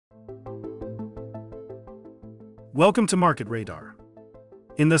Welcome to Market Radar.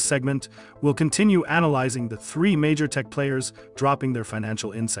 In this segment, we'll continue analyzing the three major tech players dropping their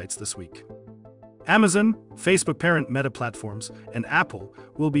financial insights this week. Amazon, Facebook parent Meta Platforms, and Apple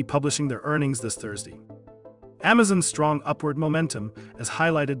will be publishing their earnings this Thursday. Amazon's strong upward momentum is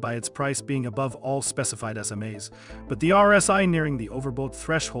highlighted by its price being above all specified SMAs, but the RSI nearing the overbought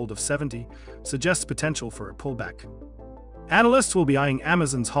threshold of 70 suggests potential for a pullback. Analysts will be eyeing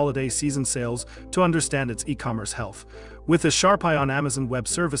Amazon's holiday season sales to understand its e-commerce health, with a sharp eye on Amazon Web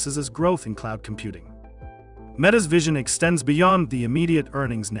Services' growth in cloud computing. Meta's vision extends beyond the immediate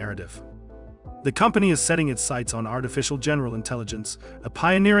earnings narrative. The company is setting its sights on artificial general intelligence, a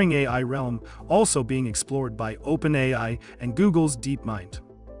pioneering AI realm also being explored by OpenAI and Google's DeepMind.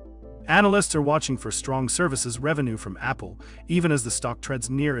 Analysts are watching for strong services revenue from Apple, even as the stock treads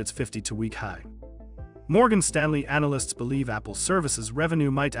near its 52-week high. Morgan Stanley analysts believe Apple's services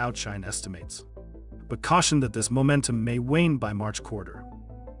revenue might outshine estimates, but caution that this momentum may wane by March quarter.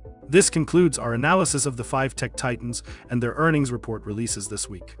 This concludes our analysis of the five tech titans and their earnings report releases this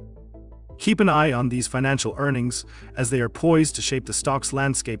week. Keep an eye on these financial earnings as they are poised to shape the stock's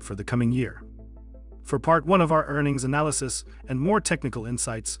landscape for the coming year. For part 1 of our earnings analysis and more technical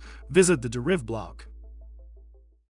insights, visit the Deriv blog.